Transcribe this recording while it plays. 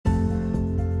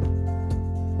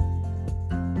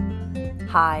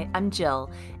Hi, I'm Jill,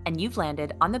 and you've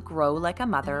landed on the Grow Like a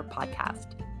Mother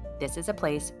podcast. This is a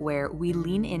place where we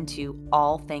lean into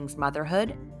all things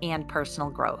motherhood and personal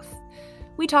growth.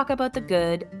 We talk about the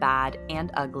good, bad,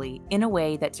 and ugly in a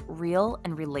way that's real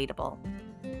and relatable.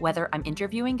 Whether I'm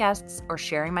interviewing guests or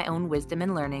sharing my own wisdom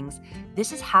and learnings,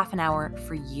 this is half an hour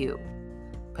for you.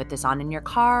 Put this on in your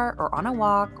car or on a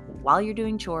walk, while you're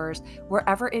doing chores,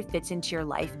 wherever it fits into your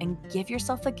life, and give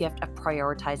yourself the gift of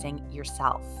prioritizing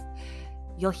yourself.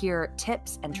 You'll hear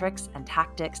tips and tricks and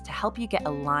tactics to help you get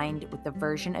aligned with the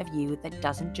version of you that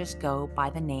doesn't just go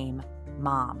by the name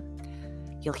mom.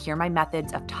 You'll hear my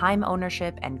methods of time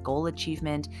ownership and goal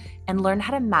achievement and learn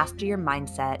how to master your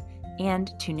mindset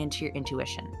and tune into your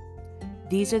intuition.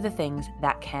 These are the things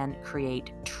that can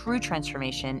create true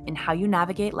transformation in how you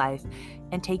navigate life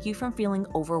and take you from feeling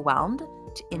overwhelmed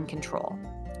to in control.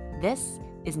 This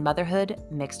is motherhood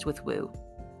mixed with woo.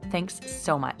 Thanks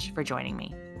so much for joining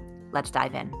me. Let's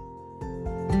dive in.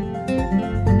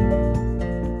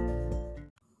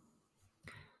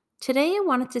 Today, I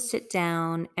wanted to sit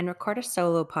down and record a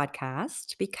solo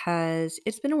podcast because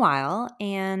it's been a while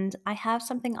and I have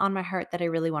something on my heart that I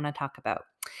really want to talk about.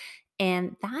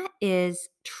 And that is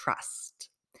trust.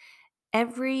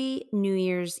 Every New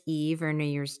Year's Eve or New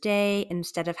Year's Day,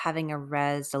 instead of having a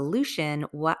resolution,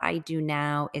 what I do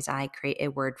now is I create a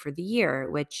word for the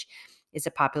year, which is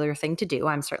a popular thing to do.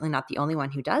 I'm certainly not the only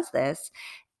one who does this.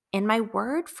 And my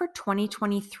word for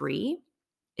 2023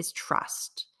 is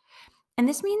trust. And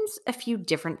this means a few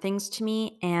different things to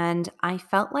me. And I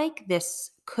felt like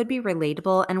this could be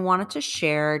relatable and wanted to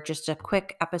share just a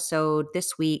quick episode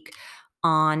this week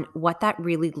on what that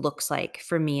really looks like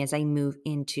for me as I move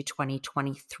into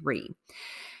 2023.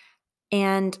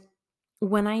 And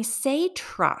when I say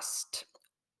trust,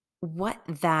 what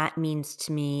that means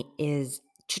to me is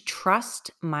to trust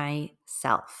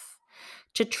myself,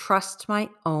 to trust my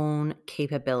own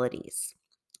capabilities.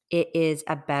 It is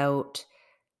about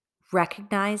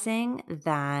recognizing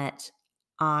that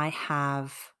I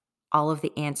have all of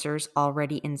the answers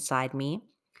already inside me,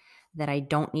 that I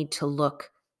don't need to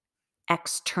look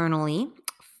externally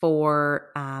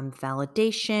for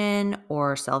validation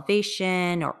or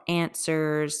salvation or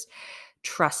answers,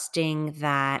 trusting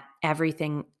that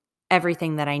everything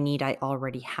that I need I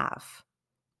already have.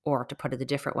 Or to put it a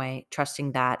different way,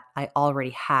 trusting that I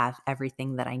already have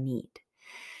everything that I need.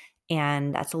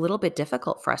 And that's a little bit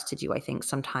difficult for us to do, I think,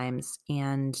 sometimes.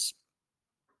 And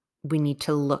we need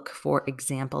to look for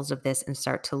examples of this and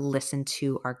start to listen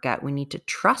to our gut. We need to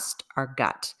trust our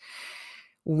gut.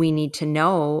 We need to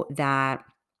know that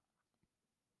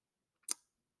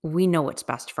we know what's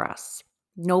best for us.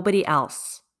 Nobody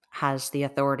else has the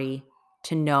authority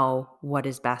to know what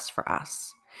is best for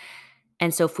us.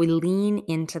 And so if we lean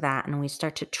into that and we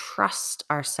start to trust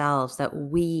ourselves that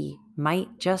we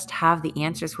might just have the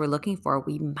answers we're looking for,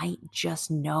 we might just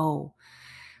know,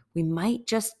 we might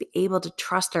just be able to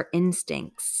trust our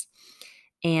instincts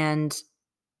and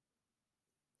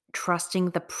trusting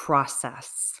the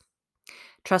process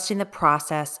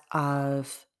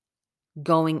of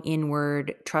going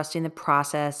inward, trusting the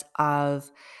process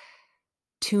of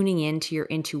tuning into your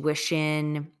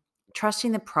intuition,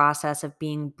 trusting the process of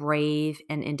being brave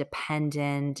and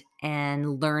independent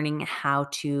and learning how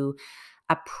to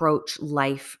approach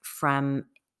life from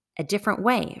a different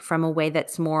way, from a way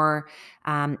that's more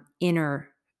inner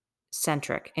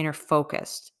centric, inner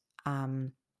focused.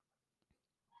 There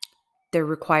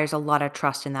requires a lot of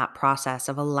trust in that process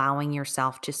of allowing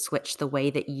yourself to switch the way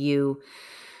that you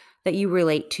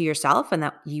relate to yourself and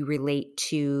that you relate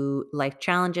to life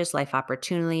challenges, life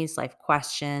opportunities, life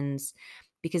questions,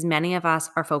 because many of us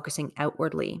are focusing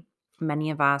outwardly. Many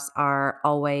of us are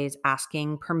always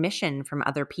asking permission from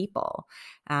other people.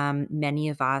 Many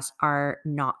of us are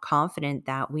not confident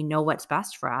that we know what's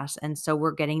best for us. And so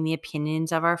we're getting the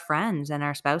opinions of our friends and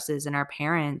our spouses and our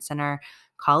parents and our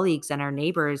colleagues and our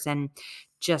neighbors and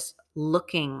just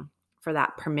looking for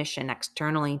that permission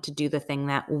externally to do the thing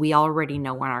that we already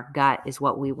know in our gut is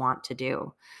what we want to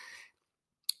do.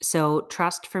 So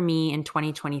trust for me in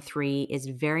 2023 is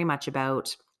very much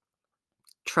about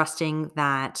trusting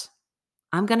that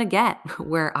I'm going to get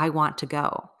where I want to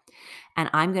go. And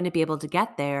I'm going to be able to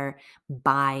get there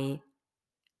by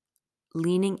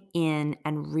leaning in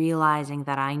and realizing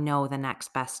that I know the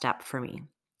next best step for me,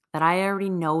 that I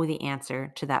already know the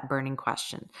answer to that burning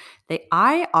question, that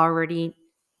I already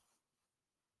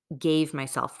gave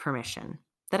myself permission,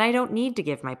 that I don't need to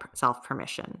give myself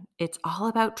permission. It's all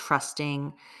about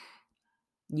trusting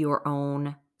your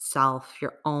own self,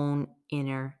 your own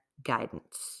inner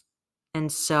guidance. And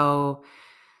so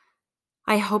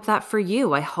I hope that for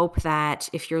you. I hope that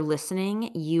if you're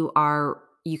listening, you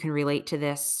can relate to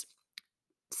this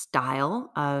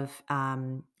style of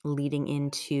leading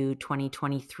into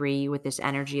 2023 with this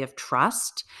energy of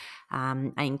trust.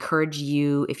 I encourage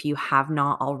you, if you have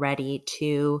not already,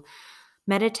 to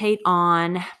meditate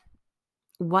on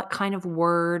what kind of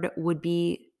word would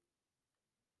be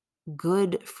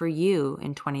good for you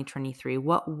in 2023.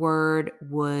 What word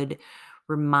would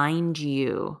remind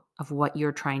you of what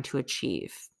you're trying to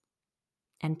achieve?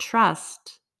 And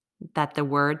trust that the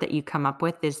word that you come up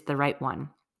with is the right one.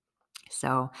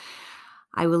 So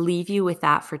I will leave you with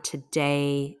that for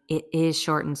today. It is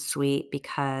short and sweet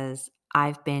because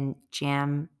I've been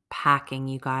jam packing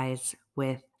you guys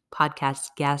with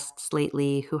podcast guests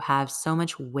lately who have so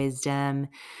much wisdom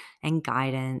and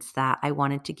guidance that I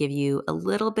wanted to give you a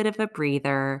little bit of a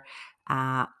breather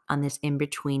on this in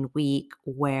between week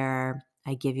where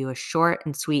I give you a short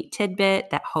and sweet tidbit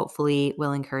that hopefully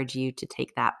will encourage you to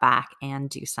take that back and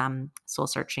do some soul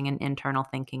searching and internal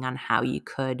thinking on how you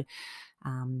could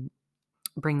um,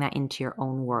 bring that into your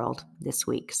own world this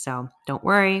week. So don't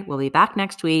worry, we'll be back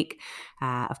next week.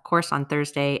 Of course, on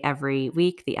Thursday every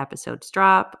week, the episodes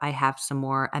drop. I have some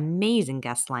more amazing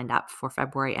guests lined up for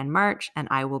February and March, and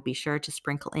I will be sure to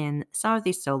sprinkle in some of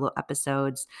these solo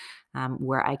episodes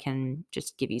where I can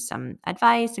just give you some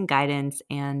advice and guidance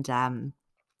and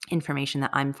information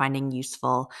that I'm finding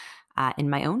useful in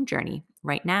my own journey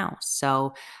right now.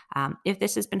 So, if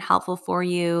this has been helpful for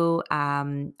you,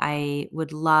 I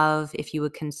would love if you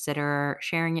would consider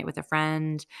sharing it with a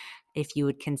friend. If you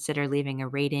would consider leaving a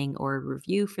rating or a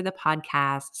review for the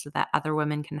podcast so that other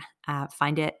women can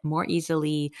find it more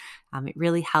easily. It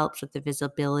really helps with the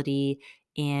visibility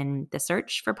in the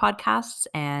search for podcasts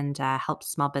and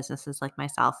helps small businesses like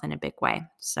myself in a big way.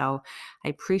 So, I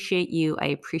appreciate you. I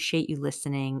appreciate you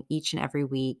listening each and every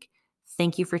week.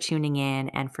 Thank you for tuning in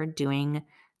and for doing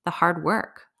the hard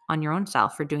work on your own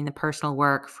self, for doing the personal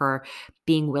work, for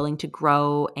being willing to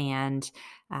grow and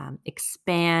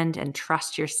expand and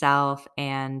trust yourself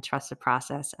and trust the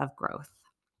process of growth.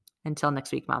 Until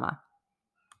next week, Mama.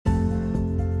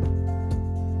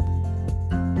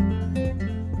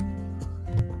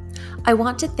 I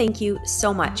want to thank you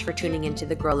so much for tuning into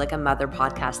the Grow Like a Mother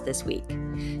podcast this week.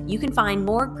 You can find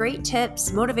more great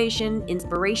tips, motivation,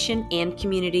 inspiration, and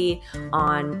community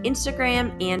on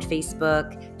Instagram and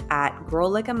Facebook at Grow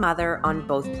Like a Mother on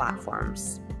both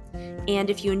platforms. And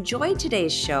if you enjoyed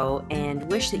today's show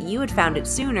and wish that you had found it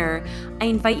sooner, I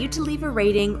invite you to leave a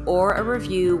rating or a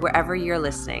review wherever you're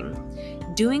listening.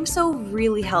 Doing so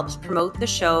really helps promote the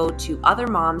show to other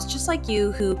moms just like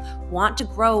you who want to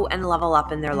grow and level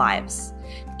up in their lives.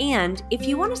 And if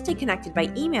you want to stay connected by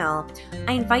email,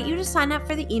 I invite you to sign up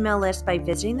for the email list by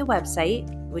visiting the website,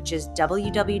 which is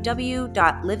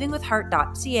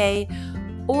www.livingwithheart.ca,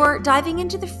 or diving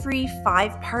into the free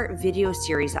 5-part video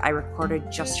series that I recorded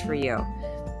just for you.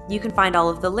 You can find all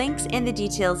of the links and the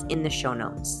details in the show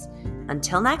notes.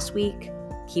 Until next week,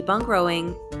 keep on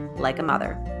growing like a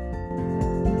mother.